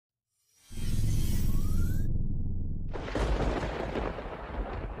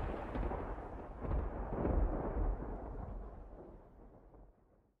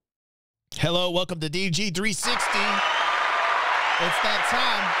Hello, welcome to DG 360. It's that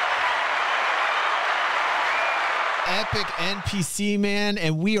time. Epic NPC, man,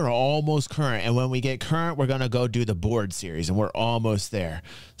 and we are almost current. And when we get current, we're going to go do the board series, and we're almost there.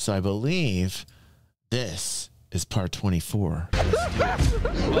 So I believe this is part 24.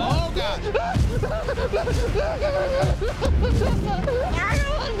 Oh, God.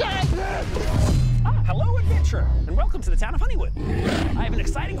 Hello, adventurer, and welcome to the town of Honeywood. I have an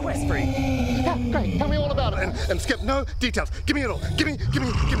exciting quest for you. Yeah, great. Tell me all about it. And skip no details. Give me it all. Give me.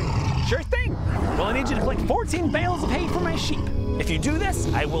 Sure thing. Well, I need you to collect 14 bales of hay for my sheep. If you do this,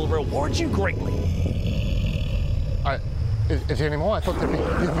 I will reward you greatly. Is there any more? I thought there'd be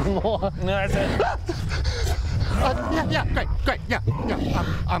more. No, that's it. Yeah, great. Yeah.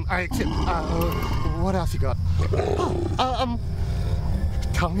 I accept. What else you got?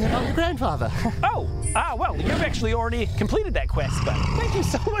 Tell me about your grandfather. Well, you've actually already completed that quest, but thank you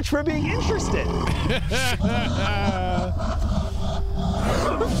so much for being interested.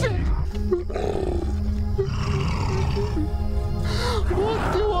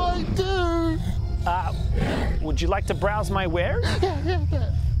 What do I do? Would you like to browse my wares? Yeah. Here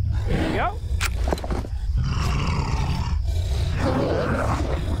you go.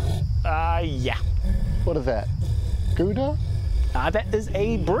 Yeah. What is that? Gouda? That is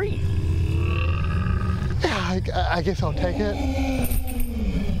a brie. Yeah, I guess I'll take it.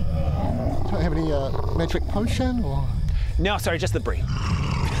 Do I have any magic potion or? No, sorry, just the brie.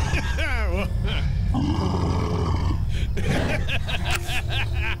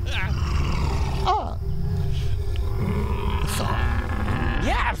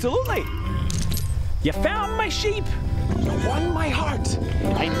 Yeah, absolutely. You found my sheep. You won my heart.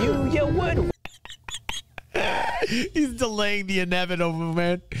 I knew you would. He's delaying the inevitable,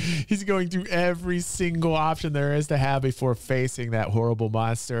 man. He's going through every single option there is to have before facing that horrible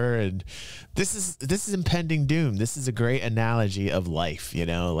monster. And this is impending doom. This is a great analogy of life, you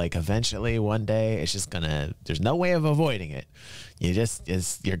know, like eventually one day it's just gonna, there's no way of avoiding it.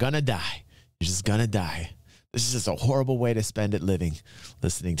 You're gonna die. You're just gonna die. This is just a horrible way to spend it living,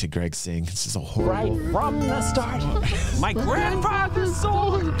 listening to Greg sing. It's just a horrible. Right from the start, my grandfather's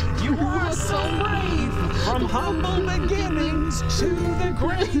sword, you are so brave. From humble beginnings to the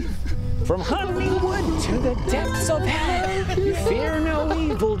grave. From Honeywood to the depths of hell. Fear no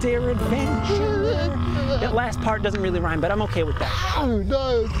evil, dear adventurer. That last part doesn't really rhyme, but I'm okay with that. Oh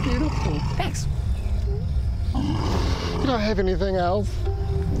no, it's beautiful. Thanks. You don't have anything else?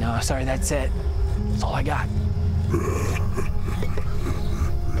 No, sorry, that's it. That's all I got.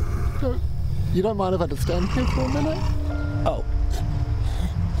 You don't mind if I just stand here for a minute? Oh.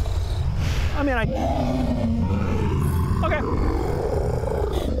 I mean, okay.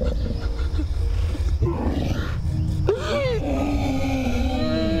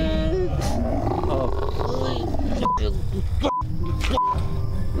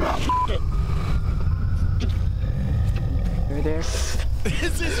 You're there.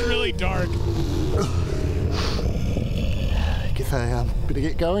 This is really dark. I guess I better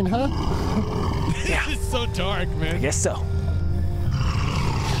get going, huh? Yeah. This is so dark, man. I guess so.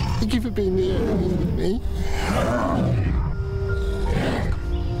 Thank you for being there with me.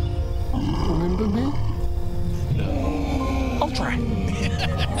 Remember me? I'll try.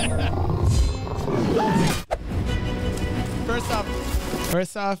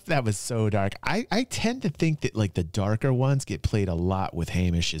 First off, that was so dark. I tend to think that like the darker ones get played a lot with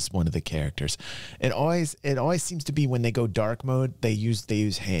Hamish as one of the characters. It always seems to be when they go dark mode, they use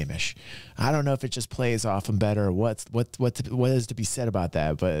Hamish. I don't know if it just plays off him better or what is to be said about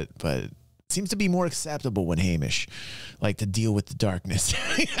that, but it seems to be more acceptable when Hamish like to deal with the darkness.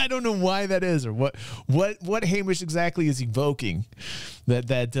 I don't know why that is or what Hamish exactly is evoking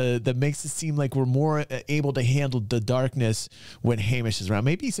that makes it seem like we're more able to handle the darkness when Hamish is around.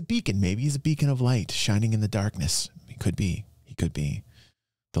 Maybe he's a beacon. Maybe he's a beacon of light shining in the darkness. He could be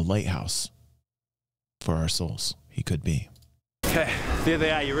the lighthouse for our souls. He could be. Okay, there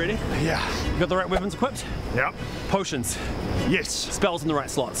they are. You ready? Yeah. You got the right weapons equipped? Yep. Potions. Yes. Spells in the right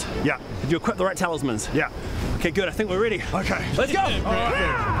slots. Yeah. Have you equipped the right talismans? Yeah. Okay, good. I think we're ready. Okay. Let's go.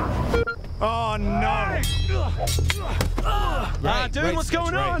 Oh no. Dude, what's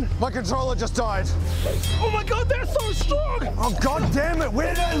going on? My controller just died. Oh my God, they're so strong. Oh god damn it.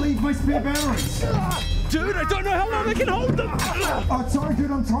 Where did I leave my spare batteries? Dude, I don't know how long I can hold them. Oh sorry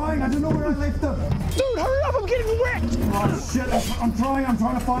dude, I'm trying. I don't know where I left them. Dude, hurry up, I'm getting wrecked. Oh shit, I'm trying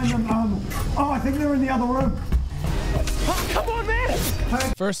to find them. I think they're in the other room. Oh, come on, man.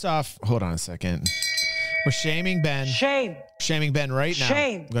 First off, hold on a second. We're shaming Ben. Shame. Shaming Ben right now.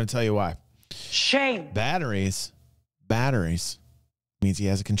 Shame. I'm going to tell you why. Shame. Batteries means he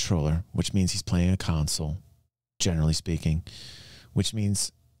has a controller, which means he's playing a console, generally speaking, which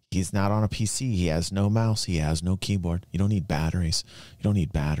means he's not on a PC. He has no mouse. He has no keyboard. You don't need batteries. You don't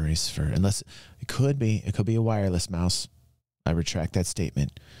need batteries for, unless it could be a wireless mouse. I retract that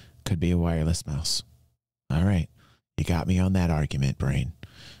statement. Could be a wireless mouse. All right. You got me on that argument, brain.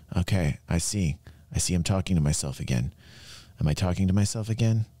 Okay. I see I'm talking to myself again. Am I talking to myself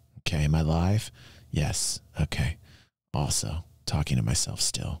again? Okay. Am I live? Yes. Okay. Also talking to myself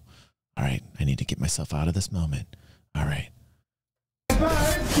still. All right. I need to get myself out of this moment. All right.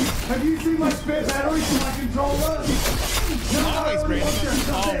 Have you seen my spare batteries for my controller? Always,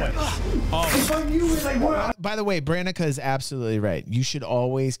 Brandon. Always. If I knew where they were. By the way, Branica is absolutely right. You should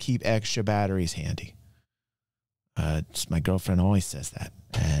always keep extra batteries handy. My girlfriend always says that.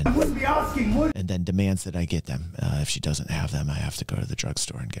 And I wouldn't be asking, would and then demands that I get them. If she doesn't have them, I have to go to the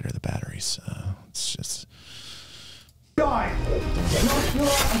drugstore and get her the batteries. It's just... die? No,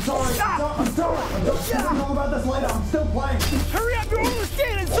 I'm sorry. I'm sorry. We'll talk about this later. I'm still playing. Hurry up, you're almost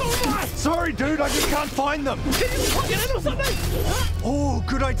dead, and so am I! Sorry, dude, I just can't find them. Can you plug it in or something? Oh,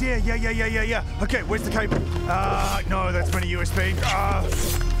 good idea. Yeah. Okay, where's the cable? No, that's been a USB.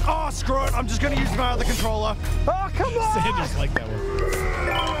 Oh, screw it. I'm just going to use my other controller. Oh, come on! Sanders like that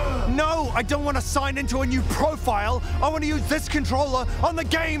one. No, I don't want to sign into a new profile. I want to use this controller on the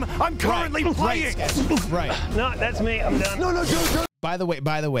game I'm currently playing. Right. No, that's me. I'm done. No, dude. By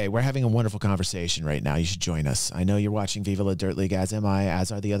the way, we're having a wonderful conversation right now. You should join us. I know you're watching Viva La Dirt League, as am I,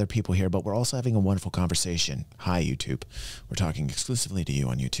 as are the other people here, but we're also having a wonderful conversation. Hi, YouTube. We're talking exclusively to you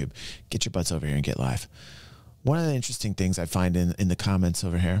on YouTube. Get your butts over here and get live. One of the interesting things I find in the comments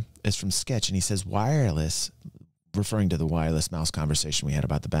over here is from Sketch, and he says wireless, referring to the wireless mouse conversation we had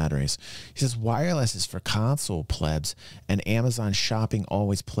about the batteries. He says wireless is for console plebs, and Amazon shopping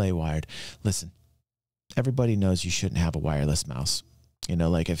always play wired. Listen, everybody knows you shouldn't have a wireless mouse. You know,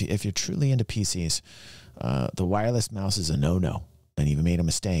 like if you're truly into PCs, the wireless mouse is a no-no, and you've made a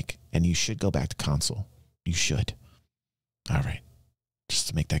mistake, and you should go back to console. You should. All right. Just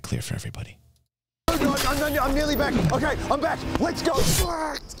to make that clear for everybody. I'm nearly back. Okay, I'm back. Let's go.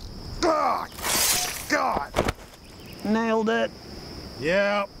 God. Nailed it.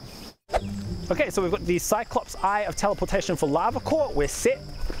 Yeah. Okay, so we've got the Cyclops Eye of Teleportation for Lava Core. We're set.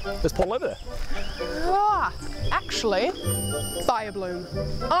 Let's pull over there. Ah, actually, Fire Bloom.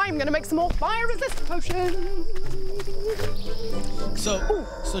 I'm gonna make some more fire resist potions.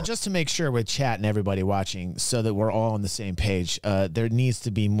 So just to make sure with chat and everybody watching, so that we're all on the same page, there needs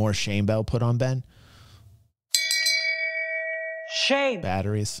to be more shame bell put on Ben. Shame.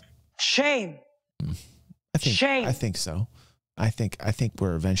 Batteries. Shame. Shame. I think so. I think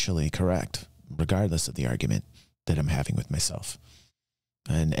we're eventually correct, regardless of the argument that I'm having with myself.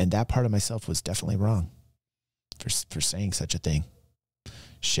 And that part of myself was definitely wrong for saying such a thing.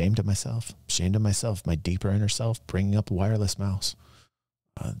 Shame to myself, my deeper inner self, bringing up a wireless mouse.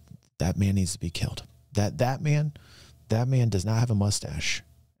 That man needs to be killed. That man does not have a mustache,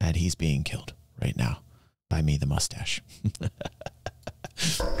 and he's being killed right now by me, the mustache.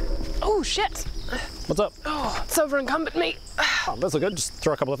 Oh, shit. What's up? Oh, it's over encumbered me. Oh, that's all good. Just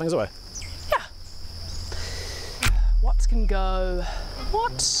throw a couple of things away. Yeah. What can go?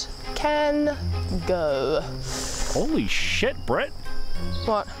 What can go? Holy shit, Brett.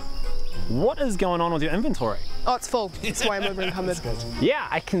 What? What is going on with your inventory? Oh, it's full. That's why I'm over encumbered. Yeah,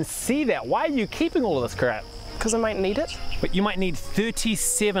 I can see that. Why are you keeping all of this crap? Because I might need it. But you might need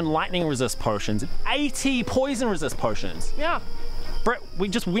 37 lightning resist potions and 80 poison resist potions. Yeah. Brett, we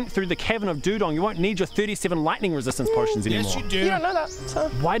just went through the cavern of Dudong. You won't need your 37 lightning resistance potions anymore. Yes, you do. You don't know that, so.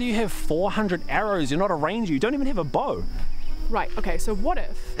 Why do you have 400 arrows? You're not a ranger. You don't even have a bow. Right, okay, so what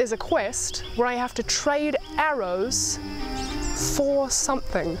if there's a quest where I have to trade arrows for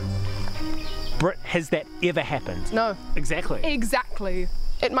something? Brett, has that ever happened? No. Exactly. Exactly.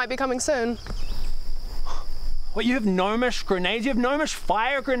 It might be coming soon. What, you have gnomish grenades? You have gnomish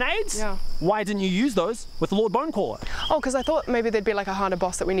fire grenades? Yeah. Why didn't you use those with Lord Bonecaller? Oh, because I thought maybe there'd be like a harder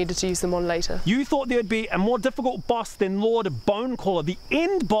boss that we needed to use them on later. You thought there would be a more difficult boss than Lord Bonecaller, the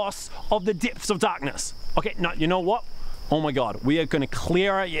end boss of the Depths of Darkness. Okay, no, you know what? Oh my god, we are going to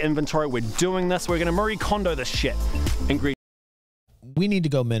clear out your inventory. We're doing this. We're going to Marie Kondo this shit. We need to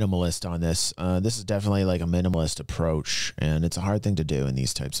go minimalist on this. This is definitely like a minimalist approach, and it's a hard thing to do in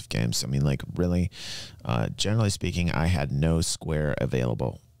these types of games. I mean, like, really, generally speaking, I had no square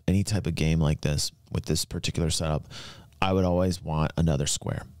available. Any type of game like this, with this particular setup, I would always want another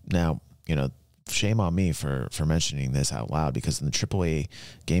square. Now, you know, shame on me for mentioning this out loud, because in the AAA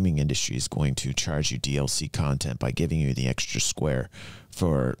gaming industry is going to charge you DLC content by giving you the extra square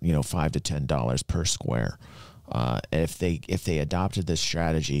for, you know, $5 to $10 per square. If they adopted this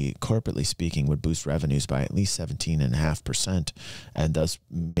strategy, corporately speaking, would boost revenues by at least 17.5%, and thus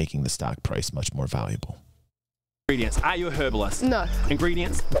making the stock price much more valuable. Ingredients. Are you a herbalist? No.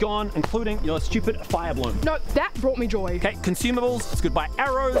 Ingredients gone, including your stupid fire bloom. No, that brought me joy. Okay, consumables. It's goodbye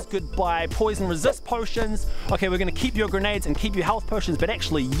arrows, goodbye poison resist potions. Okay, we're gonna keep your grenades and keep your health potions, but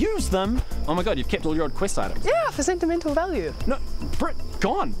actually use them. Oh my god, you've kept all your old quest items. Yeah, for sentimental value. No, Britt,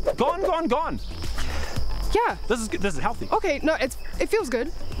 gone. Gone. Yeah. This is good. This is healthy. Okay, no, it feels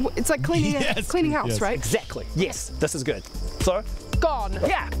good. It's like cleaning cleaning house, yes. right? Exactly. Yes, this is good. So, Gone.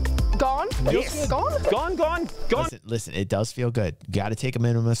 yeah. Gone? Yes. Gone? Gone. Listen, it does feel good. Got to take a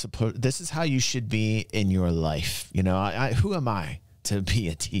minimum support. This is how you should be in your life. You know, who am I to be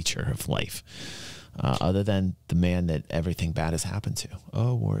a teacher of life? Other than the man that everything bad has happened to.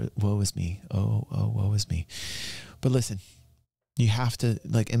 Oh, woe is me. Oh, woe is me. But listen, you have to,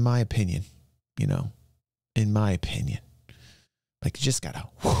 like, in my opinion, you know, like, you just gotta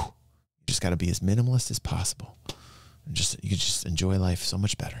be as minimalist as possible. And you can just enjoy life so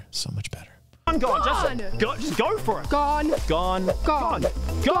much better. Just go for it. Gone.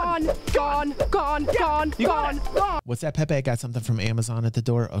 What's that, Pepe? I got something from Amazon at the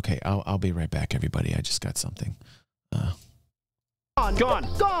door. Okay, I'll be right back, everybody. I just got something. Gone.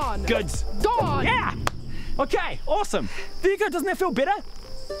 Goods. Gone. Yeah. Okay, awesome. There you go. Doesn't that feel better?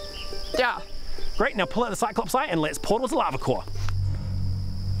 Yeah. Great. Now pull out the Cyclops Eye and let's portal to Lava Core.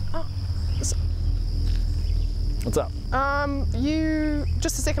 What's up? You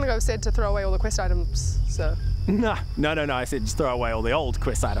just a second ago said to throw away all the quest items, so. No. I said just throw away all the old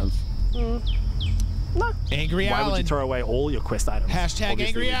quest items. No. Angry Why Alan. would you throw away all your quest items? Hashtag Obviously,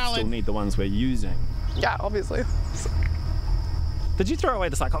 Angry we Alan. still need the ones we're using. Yeah, obviously. Did you throw away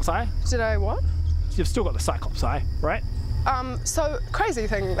the Cyclops Eye? Did I what? You've still got the Cyclops Eye, right? So crazy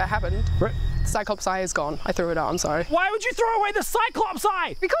thing that happened. Right. Cyclops Eye is gone. I threw it out, I'm sorry. Why would you throw away the Cyclops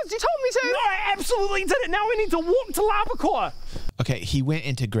Eye? Because you told me to! No, I absolutely didn't. Now we need to walk to Lava Core. Okay, he went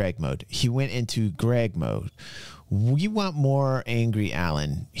into Greg mode. We want more Angry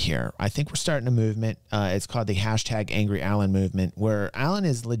Alan here. I think we're starting a movement. It's called the hashtag Angry Alan movement, where Alan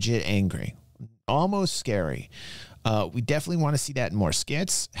is legit angry, almost scary. We definitely want to see that in more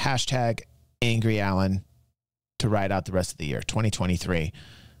skits. Hashtag Angry Alan to ride out the rest of the year, 2023.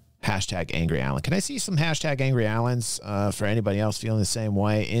 Hashtag Angry Alan. Can I see some hashtag Angry Allens for anybody else feeling the same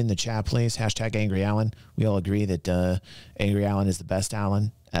way in the chat, please? Hashtag Angry Alan. We all agree that Angry Alan is the best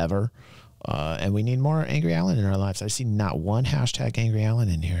Alan ever. And we need more Angry Alan in our lives. I see not one hashtag Angry Alan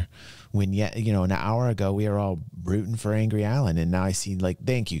in here. When yet, you know, an hour ago, we were all rooting for Angry Alan. And now I see, like,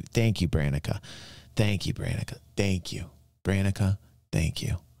 thank you, Branica. Thank you, Branica. Thank you, Branica. Thank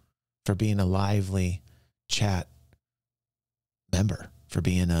you for being a lively chat member. For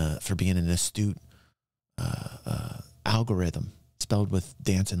being an astute algorithm spelled with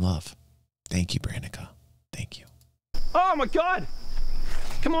dance and love. Thank you, Branica. Thank you. Oh my God!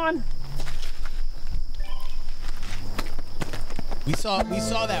 Come on. We saw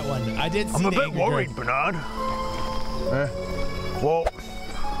that one. I did see I'm a the bit angry worried, girl. Bernard. Well,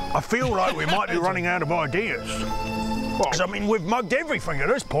 I feel like we might be running out of ideas. Because, I mean, we've mugged everything at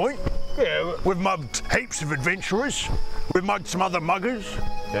this point. Yeah. We've mugged heaps of adventurers. We've mugged some other muggers.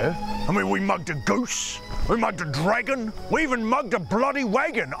 Yeah. I mean, we mugged a goose. We mugged a dragon. We even mugged a bloody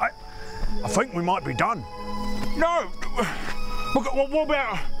wagon. I think we might be done. No. What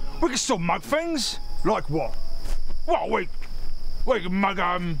about... We can still mug things. Like what? Well, we can mug,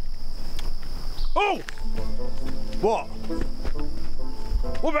 Oh! What?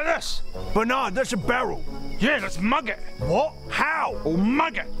 What about this? Bernard, that's a barrel. Yeah, let's mug it. What? How? Or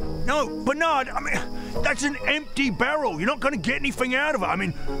mug it. No, Bernard, I mean, that's an empty barrel. You're not going to get anything out of it. I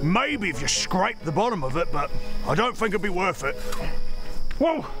mean, maybe if you scrape the bottom of it, but I don't think it'd be worth it.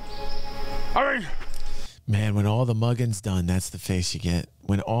 Well, I mean... Man, when all the mugging's done, that's the face you get.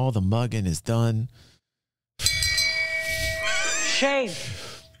 When all the mugging is done... Shame.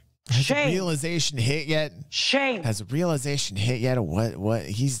 Has Shame. the realization hit yet? Shame. Has the realization hit yet of what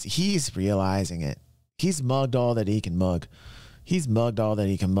he's realizing it. He's mugged all that he can mug. He's mugged all that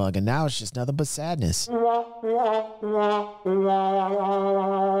he can mug, and now it's just nothing but sadness.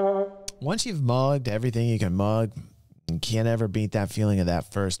 Once you've mugged everything you can mug, you can't ever beat that feeling of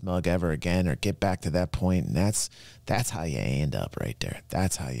that first mug ever again, or get back to that point, and that's how you end up right there.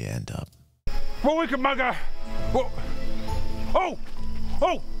 That's how you end up. Well, we can mug a... Well, oh,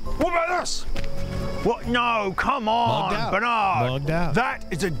 what about this? What? No, come on, Mugged out. Bernard. Mugged out. That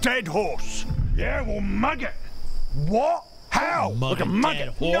is a dead horse. Yeah, we'll mug it. What? How? Mug We a can mug dead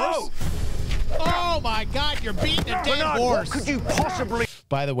it. horse? Oh my God, you're beating a dead Bernard, horse. what could you possibly...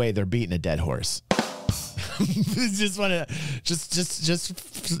 By the way, they're beating a dead horse. Just want to,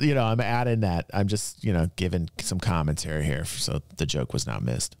 just you know, I'm adding that. I'm just, you know, giving some commentary here, so the joke was not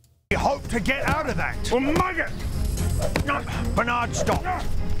missed. You hope to get out of that. Well, mug it. No, Bernard, stop.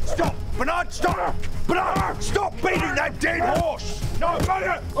 Stop. Bernard, stop. Bernard, stop beating that dead horse. No, mug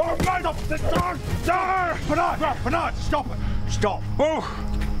it. Oh, mug it. Bernard, stop it. Stop. Oh,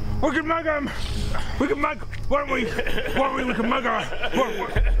 we can mug him. We can mug, won't we? We can mug her.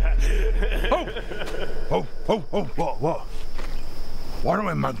 What? Why don't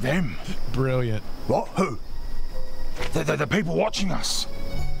we mug them? Brilliant. What? Who? The people watching us.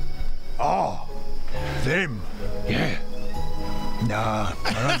 Oh, them. Yeah. Nah,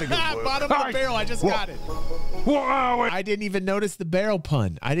 I don't think it'll work. Bottom of the barrel, I just got it. What are we? I didn't even notice the barrel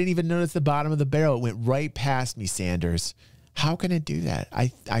pun. I didn't even notice the bottom of the barrel. It went right past me, Sanders. How can it do that? I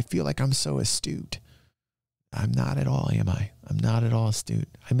feel like I'm so astute. I'm not at all, am I? I'm not at all astute.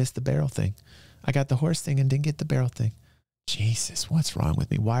 I missed the barrel thing. I got the horse thing and didn't get the barrel thing. Jesus, what's wrong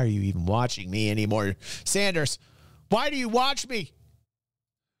with me? Why are you even watching me anymore? Sanders, why do you watch me?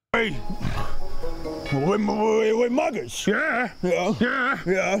 Hey, we're muggers. Yeah.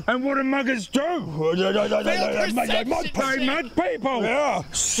 And what do muggers do? They mug people. Yeah.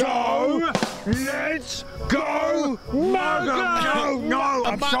 So, let's go mug 'em. No,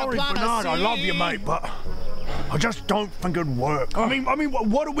 I'm sorry, Bernard. I love you, mate, but I just don't think it'd work. I mean,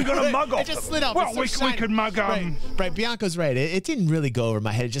 what are we gonna mug off? It just slid off. Well, we could mug Right, Bianco's right. It didn't really go over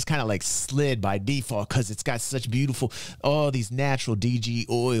my head. It just kind of like slid by default because it's got such beautiful, all these natural DG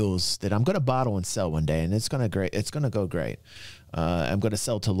oils that I'm gonna bottle and sell one day, and it's gonna go great. I'm gonna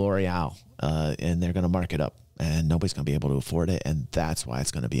sell to L'Oreal, and they're gonna mark it up, and nobody's gonna be able to afford it, and that's why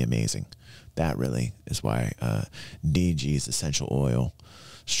it's gonna be amazing. That really is why DG's essential oil,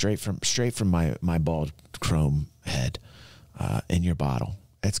 straight from my bald chrome head, in your bottle.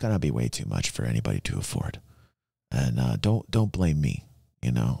 It's gonna be way too much for anybody to afford, and don't blame me.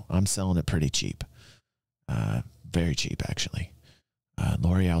 You know, I'm selling it pretty cheap, very cheap actually.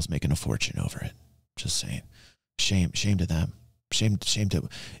 L'Oreal's making a fortune over it. Just saying, shame to them. Shame to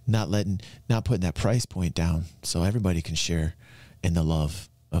not putting that price point down so everybody can share in the love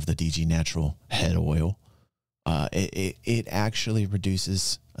of the DG Natural head oil. It actually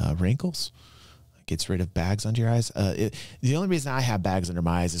reduces wrinkles, gets rid of bags under your eyes. The only reason I have bags under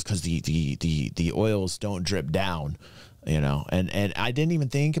my eyes is because the oils don't drip down, you know. And I didn't even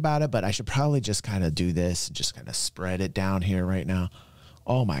think about it, but I should probably just kind of do this, just kind of spread it down here right now.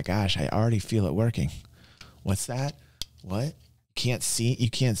 Oh my gosh, I already feel it working. What's that? What? You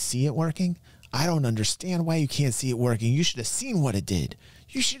can't see it working? I don't understand why you can't see it working. You should have seen what it did.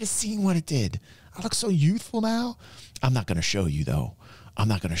 You should have seen what it did. I look so youthful now. I'm not going to show you, though. I'm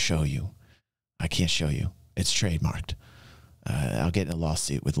not going to show you. I can't show you. It's trademarked. I'll get in a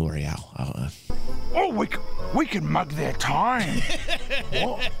lawsuit with L'Oreal. Oh, we can mug their time.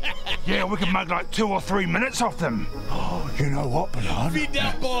 What? Yeah, we can mug like 2 or 3 minutes off them. Oh, you know what, Bernard? Feed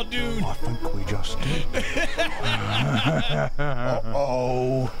that ball, dude. I think we just did.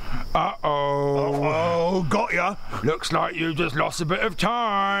 Uh-oh, got ya. Looks like you just lost a bit of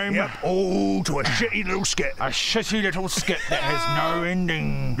time. Yep, all to a shitty little skit. A shitty little skit that has no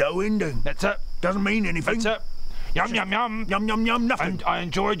ending. No ending. That's it. Doesn't mean anything. That's it. Yum, yum, yum. Yum, yum, yum, nothing. And I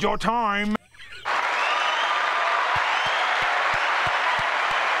enjoyed your time.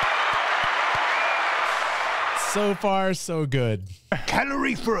 So far, so good.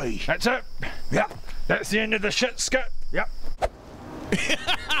 Calorie free. That's it. Yep. That's the end of the shit skit. Yep.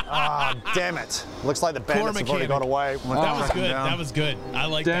 Damn it. Looks like the bandits have already got away. That was good. That was good. I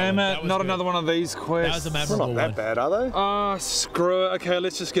like that. Damn That it, was not good. another one of these quests. That was a They're memorable not that one. bad, are they? Screw it. Okay,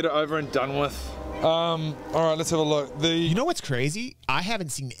 let's just get it over and done with. All right, let's have a look. You know what's crazy? I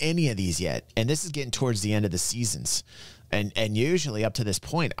haven't seen any of these yet, and this is getting towards the end of the seasons. And usually up to this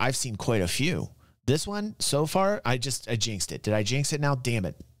point, I've seen quite a few. This one, so far, I jinxed it. Did I jinx it now? Damn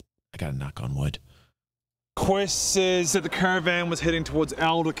it. I got to knock on wood. Quest says that the caravan was heading towards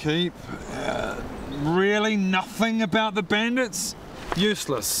Alderkeep. Really nothing about the bandits?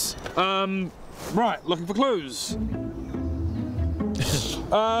 Useless. Right, looking for clues.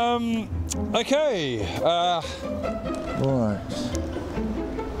 Okay. Right.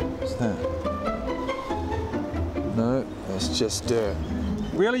 What's that? No, that's just dirt.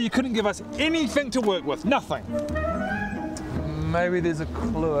 Really? You couldn't give us anything to work with? Nothing? Maybe there's a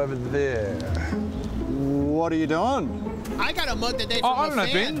clue over there. What are you doing? I got a mug today from I don't know,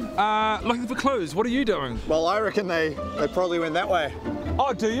 Ben. Looking for clues. What are you doing? Well, I reckon they probably went that way.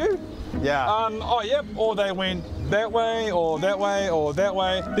 Oh, do you? Yeah. Oh, yep. Or they went that way, or that way, or that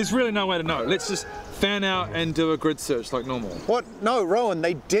way. There's really no way to know. Let's just fan out and do a grid search like normal. What? No, Rowan,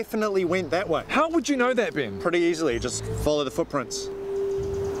 they definitely went that way. How would you know that, Ben? Pretty easily, just follow the footprints.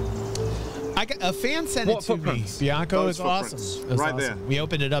 A fan sent it to me. Bianco is awesome. It was right awesome. there. We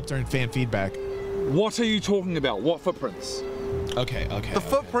opened it up during fan feedback. What are you talking about? What footprints? Okay. The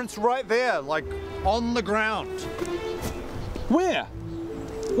footprints right there, like on the ground. Where?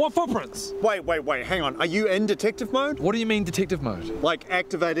 What footprints? Wait, hang on. Are you in detective mode? What do you mean detective mode? Like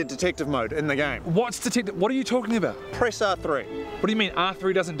activated detective mode in the game. What's detective? What are you talking about? Press R3. What do you mean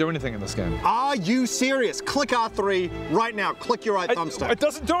R3 doesn't do anything in this game? Are you serious? Click R3 right now. Click your right thumbstick. It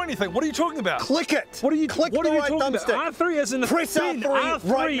doesn't do anything. What are you talking about? Click it. What are you Click what the are you right talking thumbstick. about? R3 isn't Press R3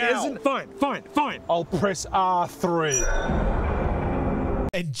 right now. isn't fine. I'll press R3.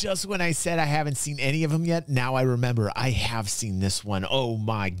 And just when I said I haven't seen any of them yet, now I remember I have seen this one. Oh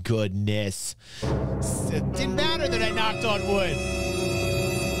my goodness. It didn't matter that I knocked on wood.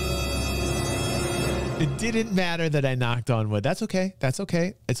 It didn't matter that I knocked on wood. That's okay. That's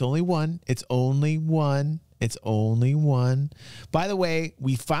okay. It's only one. It's only one. It's only one. By the way,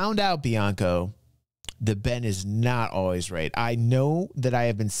 we found out, Bianco, that Ben is not always right. I know that I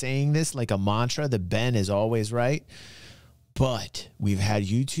have been saying this like a mantra, that Ben is always right. But we've had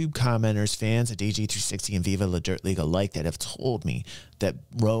YouTube commenters, fans at DG360 and Viva La Dirt League alike that have told me that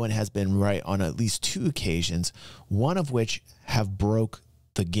Rowan has been right on at least 2 occasions, one of which have broke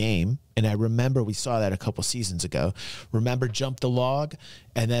the game. And I remember we saw that a couple seasons ago. Remember Jump the Log?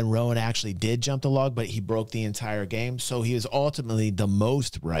 And then Rowan actually did jump the log, but he broke the entire game. So he was ultimately the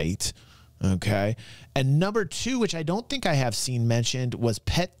most right. Okay. And number 2, which I don't think I have seen mentioned, was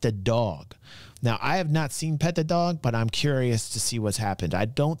Pet the Dog. Now, I have not seen Pet the Dog, but I'm curious to see what's happened. I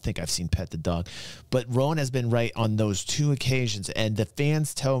don't think I've seen Pet the Dog, but Rowan has been right on those 2 occasions. And the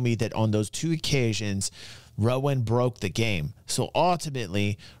fans tell me that on those 2 occasions, Rowan broke the game. So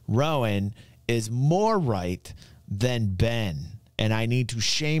ultimately, Rowan is more right than Ben. And I need to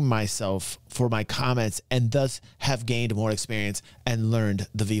shame myself for my comments and thus have gained more experience and learned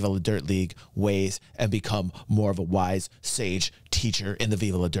the Viva La Dirt League ways and become more of a wise, sage teacher in the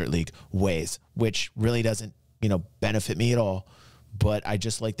Viva La Dirt League ways, which really doesn't, benefit me at all. But I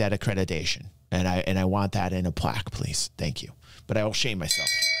just like that accreditation. And I want that in a plaque, please. Thank you. But I will shame myself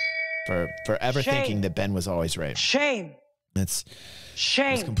for ever thinking that Ben was always right. Shame. It's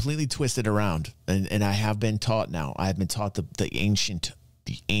completely twisted around, and I have been taught now. I have been taught the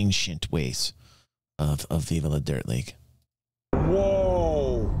ancient ways of Viva La Dirt League.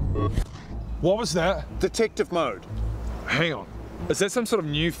 Whoa! What was that? Detective mode. Hang on. Is that some sort of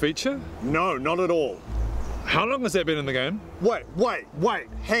new feature? No, not at all. How long has that been in the game? Wait.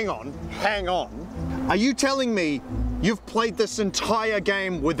 Hang on. Are you telling me you've played this entire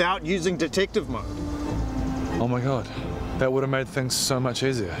game without using detective mode? Oh my god. That would have made things so much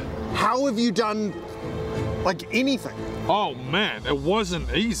easier. How have you done, anything? Oh man, it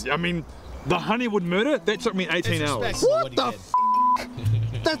wasn't easy. I mean, the Honeywood murder, that took me 18 hours. What the f?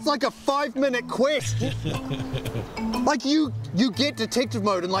 That's like a 5-minute quest. You get detective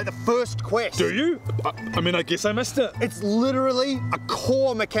mode in the first quest. Do you? I mean, I guess I missed it. It's literally a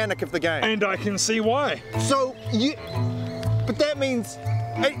core mechanic of the game. And I can see why. So but that means,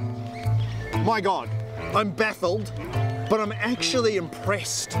 my god, I'm baffled. But I'm actually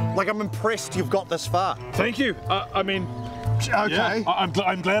impressed. I'm impressed you've got this far. Thank you. I mean, okay. Yeah, I'm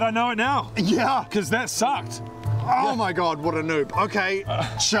glad I know it now. Yeah. Because that sucked. Oh my god, what a noob. Okay,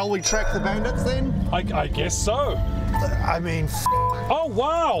 shall we track the bandits then? I guess so. I mean, oh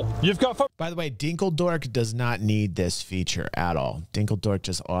wow, you've got. By the way, Dinkeldork does not need this feature at all. Dinkeldork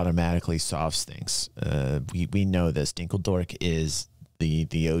just automatically solves things. We know this. Dinkeldork is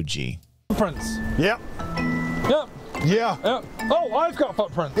the OG. Footprints. Yep. Yep. Yeah. Oh, I've got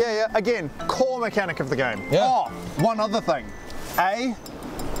footprints. Yeah. Again, core mechanic of the game. Yeah. Oh, one other thing. A,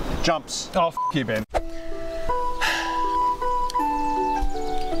 jumps. Oh, f you, Ben.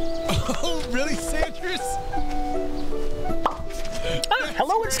 Oh, really, Sanders?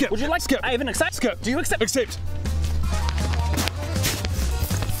 Hello, it's Skip. Would you like Skip? I have an accept. Skip. Do you accept? Accept.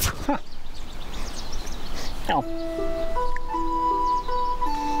 Huh. Oh.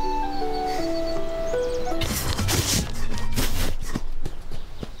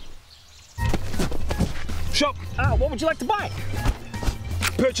 Shop. What would you like to buy?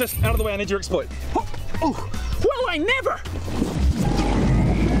 Purchase. Out of the way, I need your exploit. Oh, well, I never.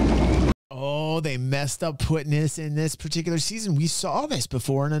 Oh, they messed up putting this in this particular season. We saw this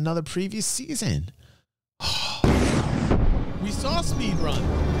before in another previous season. We saw speed run.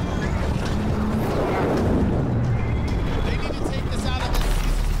 They need to take this out of this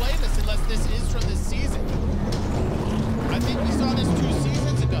season's playlist unless this is from this season.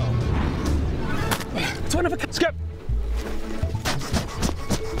 never skip.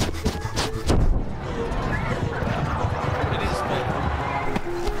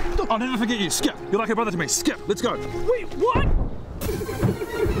 I'll never forget you. Skip. You're like a brother to me. Skip. Let's go. Wait, what?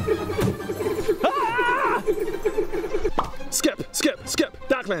 Ah! Skip. Skip. Skip.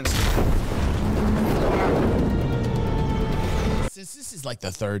 Darklands. Since this is like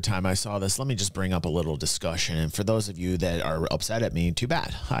the third time I saw this, let me just bring up a little discussion. And for those of you that are upset at me, too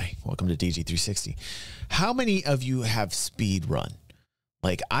bad. Hi, welcome to DG360. How many of you have speed run?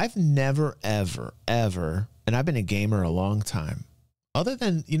 Like, I've never, ever, and I've been a gamer a long time. Other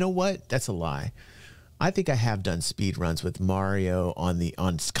than, you know what? That's a lie. I think I have done speed runs with Mario on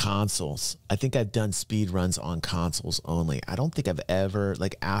consoles. I think I've done speed runs on consoles only. I don't think I've ever,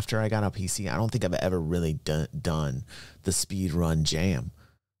 like after I got on PC, I don't think I've ever really done the speed run jam.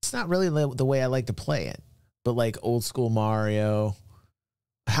 It's not really the way I like to play it. But like old school Mario,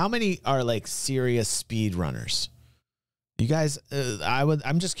 how many are like serious speed runners? You guys,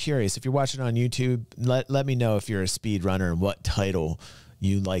 I'm just curious. If you're watching on YouTube, let me know if you're a speed runner and what title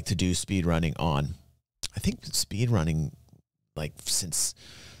you like to do speed running on. I think speed running, like since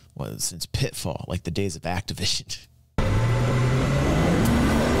Pitfall, like the days of Activision.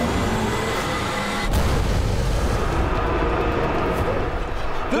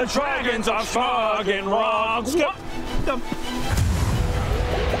 The dragons are fucking wrong.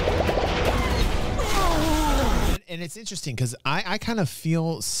 And it's interesting because I kind of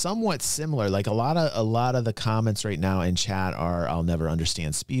feel somewhat similar. Like a lot of the comments right now in chat are, I'll never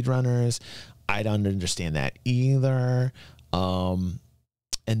understand speedrunners. I don't understand that either.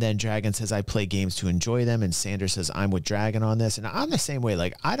 And then Dragon says, I play games to enjoy them. And Sanders says, I'm with Dragon on this. And I'm the same way.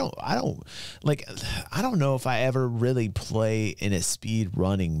 Like, I don't know if I ever really play in a speed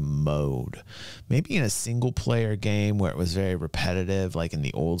running mode. Maybe in a single player game where it was very repetitive, like in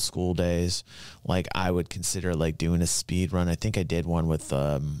the old school days, like I would consider like doing a speed run. I think I did one with,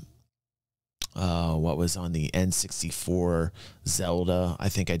 what was on the N64 Zelda. I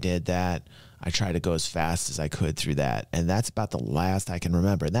think I did that. I tried to go as fast as I could through that. And that's about the last I can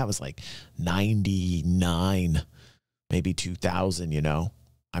remember. And that was like 99, maybe 2000, you know?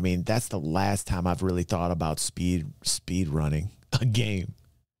 I mean, that's the last time I've really thought about speed running a game.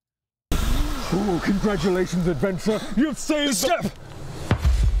 Oh, congratulations, adventure. You've saved Step!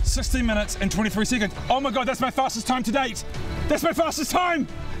 16 minutes and 23 seconds. Oh my God, that's my fastest time to date. That's my fastest time.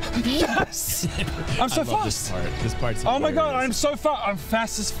 Yes! I'm so fast. This part's oh my God, I'm so fast. I'm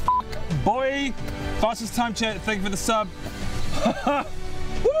fast as fuck, boy. Fastest time, chat. Thank you for the sub.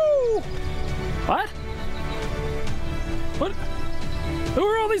 Woo! What? What? Who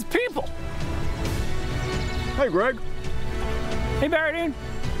are all these people? Hey, Greg. Hey, Baradine.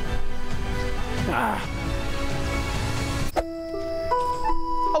 Ah.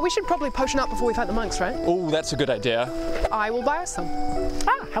 Oh, we should probably potion up before we fight the monks, right? Oh, that's a good idea. I will buy us some.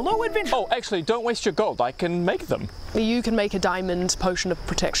 Ah, hello, adventure. Oh, actually, don't waste your gold. I can make them. You can make a diamond potion of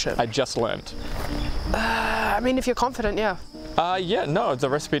protection. I just learned. I mean, if you're confident, yeah. Yeah, no, the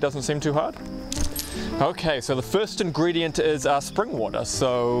recipe doesn't seem too hard. Okay, so the first ingredient is spring water,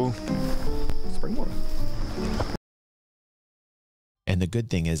 so spring water. And the good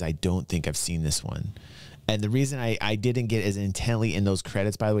thing is I don't think I've seen this one. And the reason I didn't get as intently in those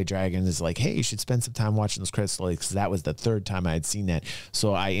credits, by the way, Dragon is like, hey, you should spend some time watching those credits slowly, because that was the third time I had seen that.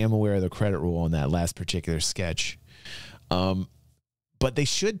 So I am aware of the credit rule on that last particular sketch. But they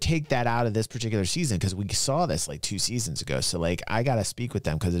should take that out of this particular season, because we saw this like 2 seasons ago. So like I got to speak with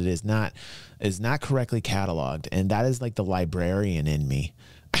them, because it is not correctly cataloged. And that is like the librarian in me.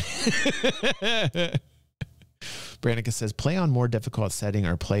 Branica says, play on more difficult setting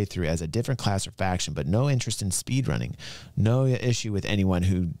or play through as a different class or faction, but no interest in speedrunning. No issue with anyone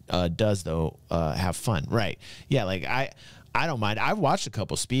who does, though, have fun. Right. Yeah, like I don't mind. I've watched a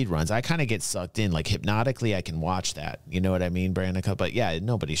couple speed runs. I kind of get sucked in. Like hypnotically, I can watch that. You know what I mean, Branica? But yeah,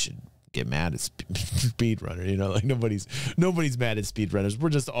 nobody should get mad at speedrunner. You know, like nobody's mad at speedrunners. We're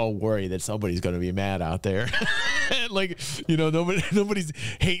just all worried that somebody's going to be mad out there. Like, you know, nobody's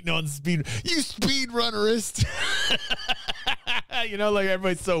hating on speed. You speedrunnerist. You know, like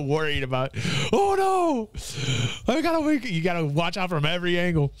everybody's so worried about, oh no, you gotta watch out from every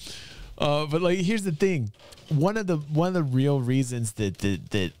angle. But like, here's the thing. One of the real reasons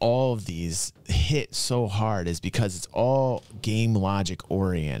that all of these hit so hard is because it's all game logic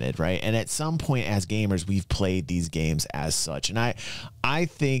oriented, right? And at some point as gamers, we've played these games as such. And I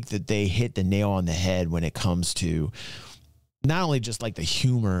think that they hit the nail on the head when it comes to not only just like the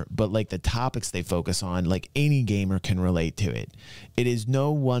humor, but like the topics they focus on, like any gamer can relate to it. It is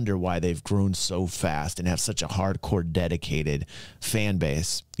no wonder why they've grown so fast and have such a hardcore, dedicated fan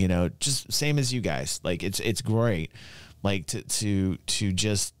base. You know, just same as you guys. Like it's great, like to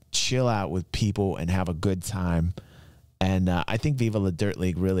just chill out with people and have a good time. And I think Viva La Dirt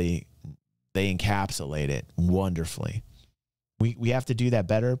League really, they encapsulate it wonderfully. We have to do that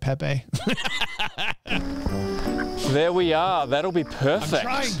better, Pepe. There we are. That'll be perfect.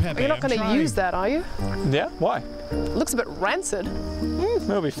 I'm trying, Pepe. You're not going to use that, are you? Yeah? Why? It looks a bit rancid.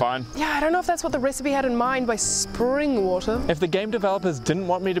 It'll be fine. Yeah, I don't know if that's what the recipe had in mind by spring water. If the game developers didn't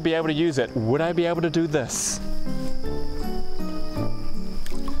want me to be able to use it, would I be able to do this?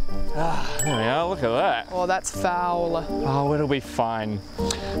 There we are, look at that. Oh, that's foul. Oh, it'll be fine.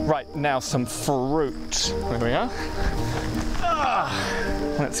 Right, now some fruit. There we are.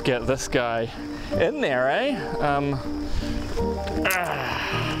 Let's get this guy in there, eh?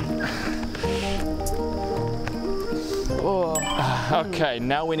 Okay,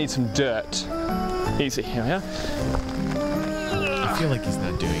 now we need some dirt. Easy, here we are. I feel like he's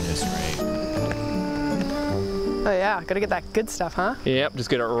not doing this right. Oh yeah, gotta get that good stuff, huh? Yep, just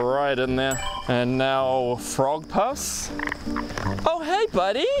get it right in there. And now frog pus. Oh, hey,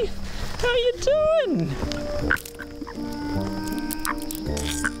 buddy. How you doing?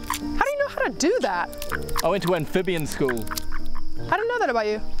 How do you know how to do that? I went to amphibian school. I don't know that about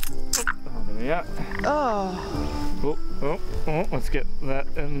you. Oh, there we are. Oh. Oh, let's get that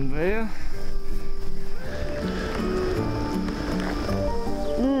in there.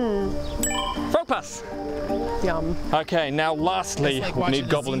 Frog pus. Yum. Okay, now lastly, Like we watching need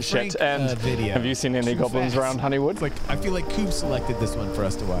the goblin Z Frank, shit. And video. have you seen any goblins around Honeywood? It's like I feel like Coop selected this one for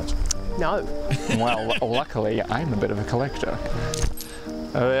us to watch. No. Well, luckily, I'm a bit of a collector.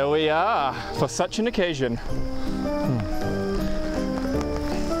 There we are, for such an occasion.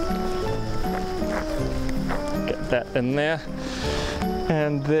 Get that in there.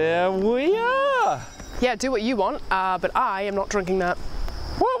 And there we are. Yeah, do what you want, but I am not drinking that.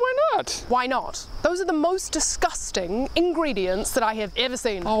 Well, why not? Why not? Those are the most disgusting ingredients that I have ever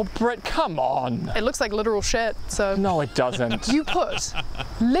seen. Oh, Britt, come on. It looks like literal shit, so... No, it doesn't. You put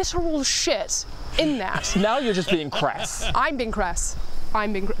literal shit in that. Now you're just being crass. I'm being crass.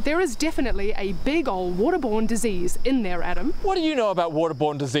 There is definitely a big old waterborne disease in there, Adam. What do you know about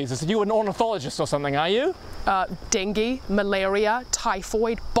waterborne diseases? Are you an ornithologist or something, are you? Dengue, malaria,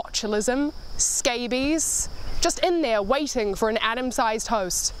 typhoid, botulism, scabies. Just in there waiting for an Adam-sized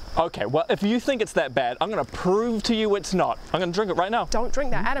host. Okay, well, if you think it's that bad, I'm gonna prove to you it's not. I'm gonna drink it right now. Don't drink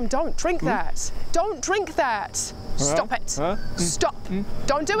that, Adam, don't drink that. Don't drink that. Stop it. Stop.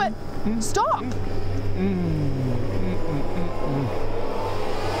 Don't do it. Stop.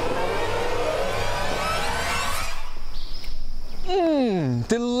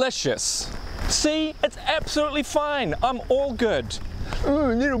 Delicious. See, it's absolutely fine. I'm all good. Oh,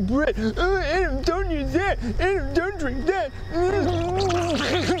 little Brit. Oh, Adam, don't use that. Adam, don't drink that.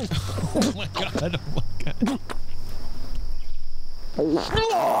 Oh my god,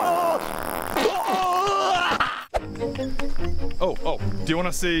 Oh, do you want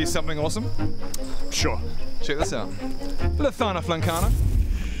to see something awesome? Sure. Check this out. Lithana Flancana.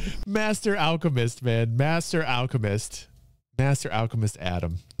 Master Alchemist, man. Master Alchemist. Master Alchemist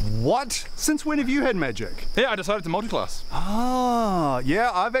Adam. What? Since when have you had magic? Yeah, I decided to multiclass. Ah, yeah,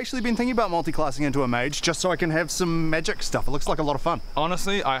 I've actually been thinking about multiclassing into a mage just so I can have some magic stuff. It looks like a lot of fun.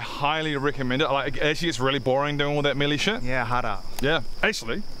 Honestly, I highly recommend it. Like, actually, it's really boring doing all that melee shit. Yeah, harder. Yeah,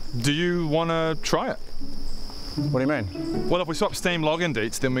 actually, do you want to try it? What do you mean? Well, if we swap Steam login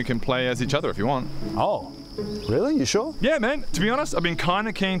dates, then we can play as each other if you want. Oh, really? You sure? Yeah, man. To be honest, I've been kind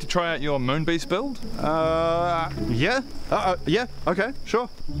of keen to try out your Moonbeast build. Yeah? Yeah, okay, sure.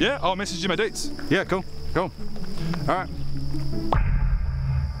 Yeah, I'll message you my dates. Yeah, cool, cool. All right.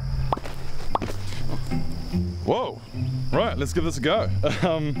 Whoa. Right, let's give this a go.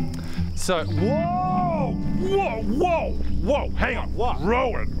 Whoa, hang on. What?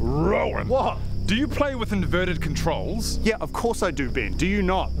 Rowan. What? Do you play with inverted controls? Yeah, of course I do, Ben. Do you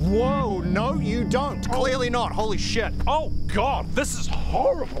not? Whoa, no, you don't. Clearly not. Holy shit. Oh, God, this is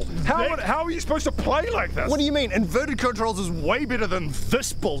horrible. How are you supposed to play like this? What do you mean? Inverted controls is way better than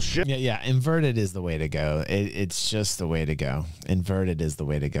this bullshit. Yeah, inverted is the way to go. It's just the way to go. Inverted is the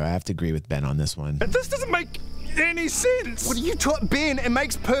way to go. I have to agree with Ben on this one. This doesn't make any sense. What are you talking, Ben? It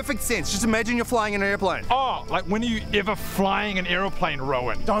makes perfect sense. Just imagine you're flying an airplane. Oh, like when are you ever flying an airplane,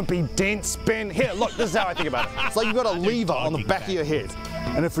 Rowan? Don't be dense, Ben. Here, look, this is how I think about it. It's like you've got a lever on the back of your head.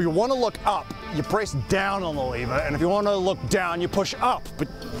 And if you want to look up, you press down on the lever, and if you want to look down, you push up. But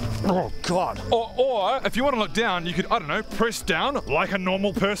oh god. Or if you want to look down, you could, I don't know, press down like a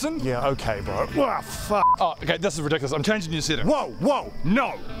normal person. Yeah, okay, bro. Oh, fuck. Oh, okay, this is ridiculous. I'm changing your setting. Whoa, whoa,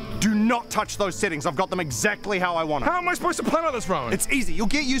 no. Do not touch those settings. I've got them exactly how I want them. How am I supposed to play like this, Rowan? It's easy. You'll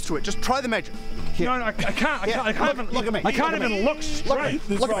get used to it. Just try the magic. Here. No, I can't. I can't even look at me. I can't even look straight.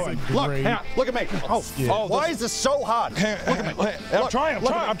 Look at me. Look at me. Oh, why is this so hard? Look at me. I'm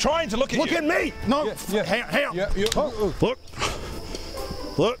trying to look at you. Look at me. No, hang on.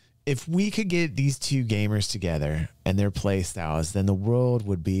 Look. If we could get these two gamers together and their play styles, then the world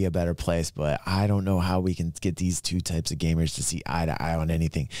would be a better place. But I don't know how we can get these two types of gamers to see eye to eye on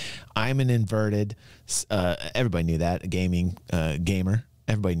anything. I'm an inverted, everybody knew that, a gaming gamer.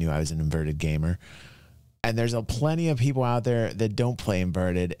 Everybody knew I was an inverted gamer. And there's plenty of people out there that don't play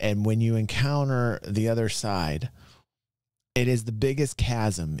inverted. And when you encounter the other side, it is the biggest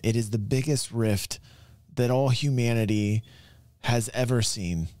chasm. It is the biggest rift that all humanity has ever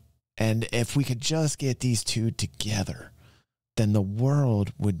seen. And if we could just get these two together, then the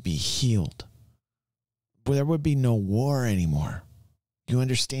world would be healed. There would be no war anymore. You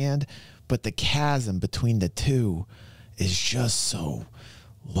understand? But the chasm between the two is just so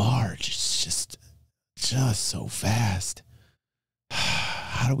large. It's just so vast.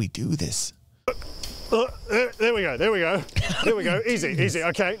 How do we do this? There we go. Easy.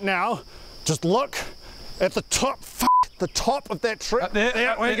 Okay, now just look at the top. The top of that tree.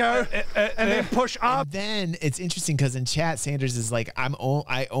 There we go. And then push up. And then it's interesting because in chat, Sanders is like,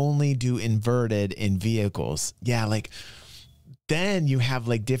 I only do inverted in vehicles. Yeah, like then you have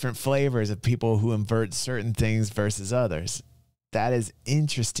like different flavors of people who invert certain things versus others. That is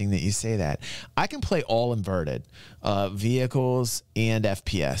interesting that you say that. I can play all inverted vehicles and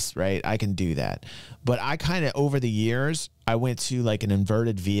FPS, right? I can do that. But I kind of, over the years, I went to like an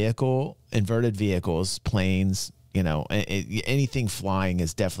inverted vehicles, planes, you know, anything flying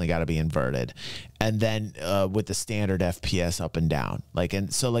has definitely got to be inverted. And then with the standard FPS up and down, like,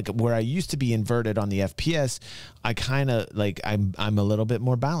 and so like where I used to be inverted on the FPS, I kind of like, I'm a little bit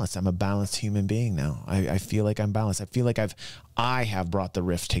more balanced. I'm a balanced human being now. I feel like I'm balanced. I feel like I have brought the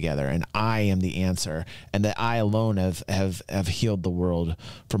rift together and I am the answer, and that I alone have healed the world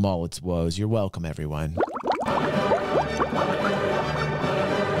from all its woes. You're welcome, everyone. I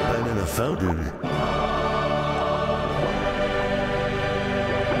never found it.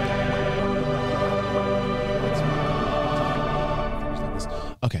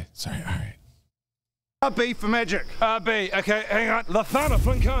 Okay, sorry, all right. B for magic. B, okay, hang on. La Thana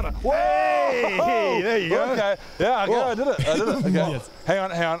Flinkana. Hey, there you go. Okay, yeah, I did it. Okay. Yes. Hang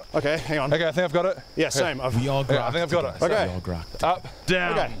on. Okay, hang on. Okay, I think I've got it. Yeah, same. We all grokked. I think I've got it. Okay. We all grokked. Up,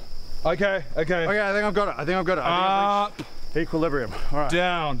 down. Okay. Okay, I think I've got it. Up. Equilibrium. All right.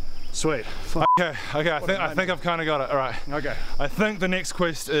 Down. Sweet. Okay, I think I've kind of got it. All right. Okay. I think the next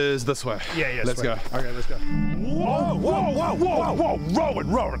quest is this way. Yeah, Let's go. Okay, let's go. Whoa,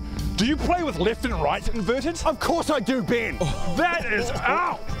 Rowan. Do you play with left and right inverted? Of course I do, Ben. That is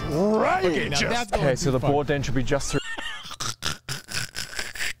outrageous. Okay, so the board then should be just through.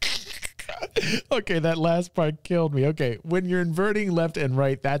 Okay, that last part killed me. Okay, when you're inverting left and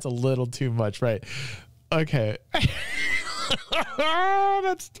right, that's a little too much, right? Okay.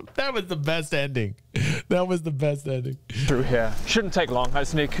 That was the best ending. That was the best ending. Through here. Shouldn't take long. I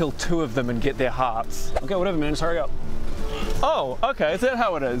just need to kill 2 of them and get their hearts. Okay, whatever, man. Just hurry up. Oh, okay. Is that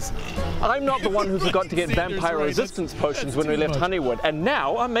how it is? I'm not the one who forgot to get vampire resistance potions when we left Honeywood, and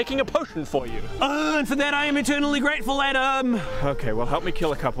now I'm making a potion for you. And for that I am eternally grateful, Adam. Okay, well, help me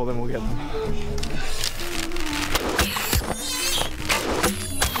kill a couple, then we'll get them.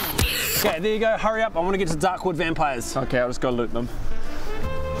 Okay, there you go. Hurry up. I want to get to Darkwood vampires. Okay, I'll just go loot them.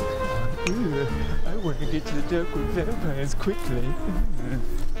 I want to get to the Darkwood vampires quickly.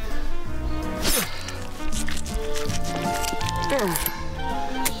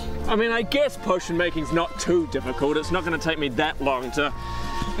 I mean, I guess potion making's not too difficult. It's not going to take me that long to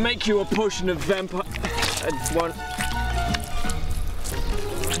make you a potion of vampire.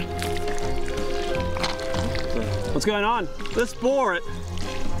 What's going on? This boar, it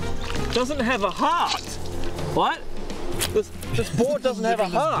doesn't have a heart. What? This boar doesn't have a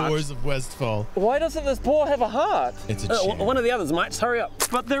heart. Boars of Westfall. Why doesn't this boar have a heart? It's a shame. One of the others might. Just hurry up.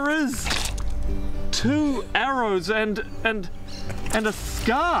 But there is 2 arrows and a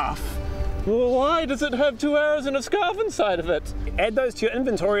scarf. Well, why does it have 2 arrows and a scarf inside of it? Add those to your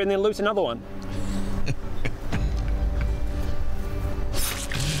inventory and then loot another one.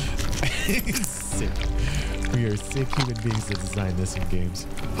 Sick. We are sick human beings that design this in games.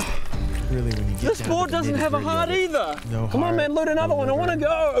 really, when you get This down boar to the doesn't have a nitty-gritty heart of it, either. No Come on, heart, man, load another no one. I want to liver.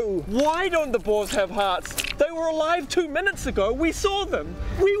 go. Why don't the boars have hearts? They were alive 2 minutes ago. We saw them.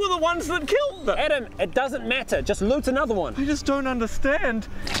 We were the ones that killed them. Adam, it doesn't matter. Just loot another one. I just don't understand.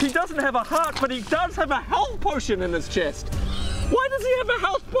 He doesn't have a heart, but he does have a health potion in his chest. Why does he have a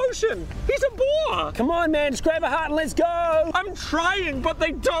health potion? He's a boar. Come on, man, just grab a heart and let's go. I'm trying, but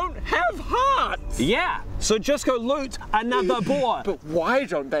they don't have hearts. Yeah, so just go loot another boar. But why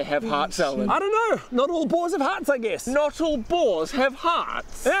don't they have hearts, Alan? I don't know. Not all boars have hearts, I guess. Not all boars have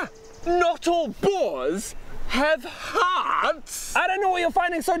hearts. Yeah. Not all boars have hearts? I don't know what you're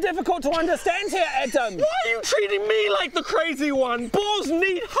finding so difficult to understand here, Adam. Why are you treating me like the crazy one? Boars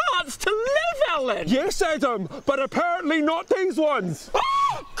need hearts to live, Alan. Yes, Adam, but apparently not these ones.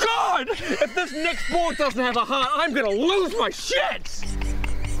 Oh, God! If this next boar doesn't have a heart, I'm gonna lose my shit.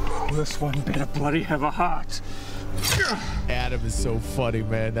 This one better bloody have a heart. Adam is so funny,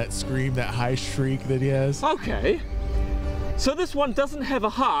 man. That scream, that high shriek that he has. Okay. So this one doesn't have a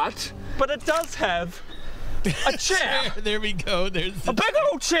heart, but it does have a chair. There we go. There's a big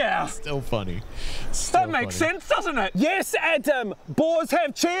old chair. Still funny. That makes sense, doesn't it? Yes, Adam. Boars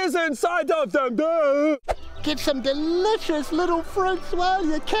have chairs inside of them. Duh. Get some delicious little fruits while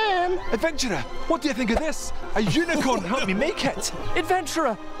you can. Adventurer, what do you think of this? A unicorn helped me make it.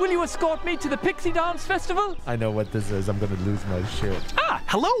 Adventurer, will you escort me to the Pixie Dance Festival? I know what this is. I'm going to lose my shit. Ah,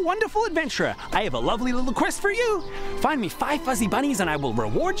 hello, wonderful adventurer. I have a lovely little quest for you. Find me 5 fuzzy bunnies and I will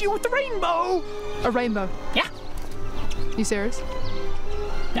reward you with the rainbow. A rainbow? Yeah. You serious?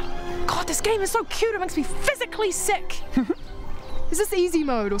 Yeah. God, this game is so cute. It makes me physically sick. Is this easy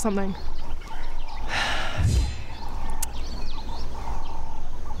mode or something?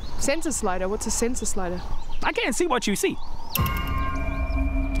 Sensor slider? What's a sensor slider? I can't see what you see.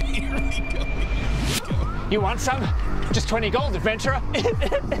 Here we go. You want some? Just 20 gold, adventurer.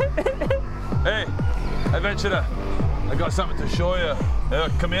 Hey, adventurer, I got something to show you.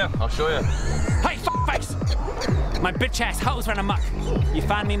 Come here, I'll show you. Hey, face! My bitch ass hoes run amok. You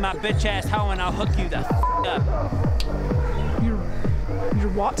find me my bitch ass hoe and I'll hook you the up. You're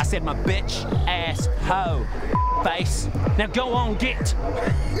what? I said my bitch ass hoe. Face. Now go on, get.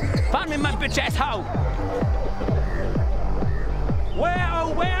 Find me my bitch ass hoe. Where,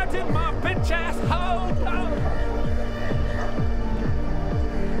 oh, where did my bitch ass hoe go?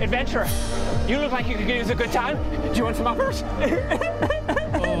 Adventurer, you look like you could use a good time. Do you want some uppers?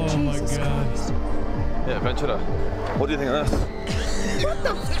 Oh my God. Yeah, adventurer, what do you think of this? What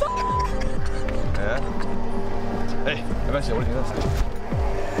the fuck? Yeah? Hey, adventurer, what do you think of this?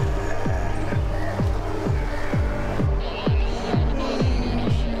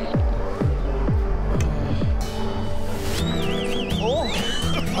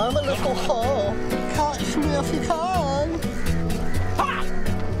 I'm a little hole. Catch me if you can. Ha!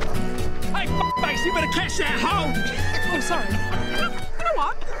 Hey, face, you better catch that hoe! Oh, sorry. You know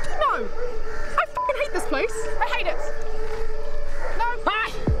what? No. I fucking hate this place. I hate it. No.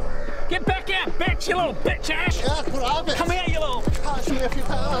 Hi! Get back out, bitch, you little bitch ass! Yeah, grab it. Come here, you little... Catch me if you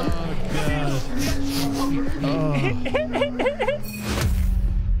can. Oh,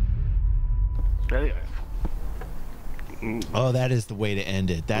 There you go. Oh, that is the way to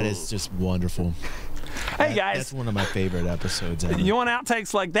end it. That is just wonderful. Hey, guys. That's one of my favorite episodes ever. You want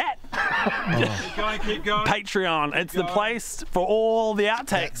outtakes like that? Keep going. Patreon. It's the place for all the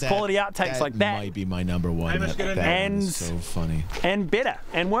outtakes, quality outtakes like that. Might be my number one. That one is so funny. And better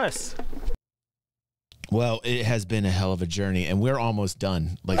and worse. Well, it has been a hell of a journey, and we're almost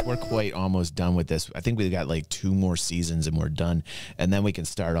done. Like, we're quite almost done with this. I think we've got like 2 more seasons, and we're done. And then we can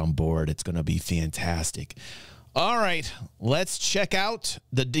start on board. It's going to be fantastic. All right, let's check out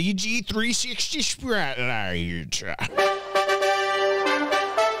the DG360 Spotlight.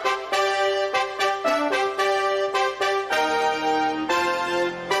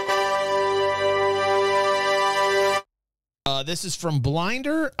 This is from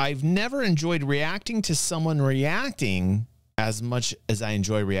Blinder. I've never enjoyed reacting to someone reacting as much as I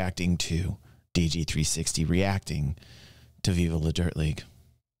enjoy reacting to DG360 reacting to Viva La Dirt League.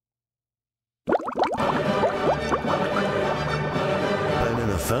 I'm in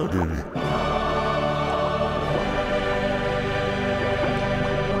a fountain.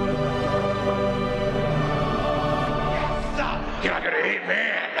 You're not gonna hit me.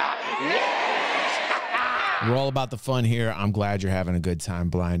 We're all about the fun here. I'm glad you're having a good time,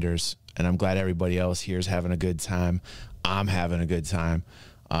 Blinders. And I'm glad everybody else here is having a good time. I'm having a good time.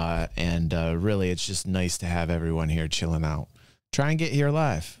 Really, it's just nice to have everyone here chilling out. Try and get here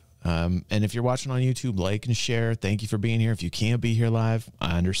live. And if you're watching on YouTube, like and share. Thank you for being here. If you can't be here live,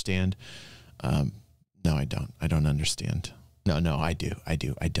 I understand. No, I don't. I don't understand. No, I do. I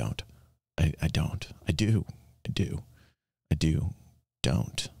don't. I don't. I do.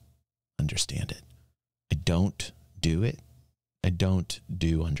 Don't understand it. I don't do it. I don't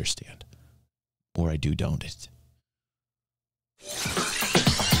do understand. Or I don't it.